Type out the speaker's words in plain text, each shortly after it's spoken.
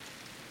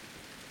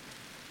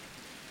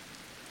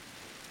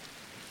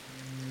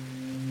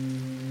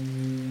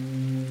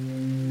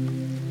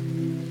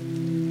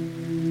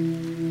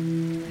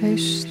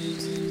Haust.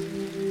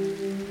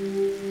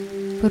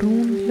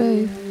 Brún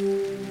lauf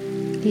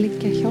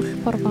liggja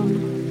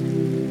hjálparvana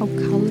á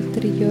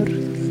kaldri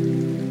jörð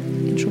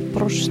eins og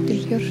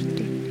brostin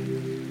hjörtu.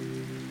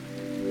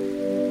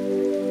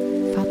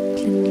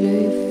 Fallin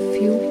lauf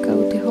fjúka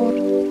út í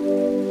horn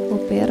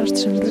og berast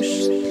sem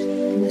rusl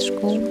með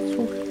skóm.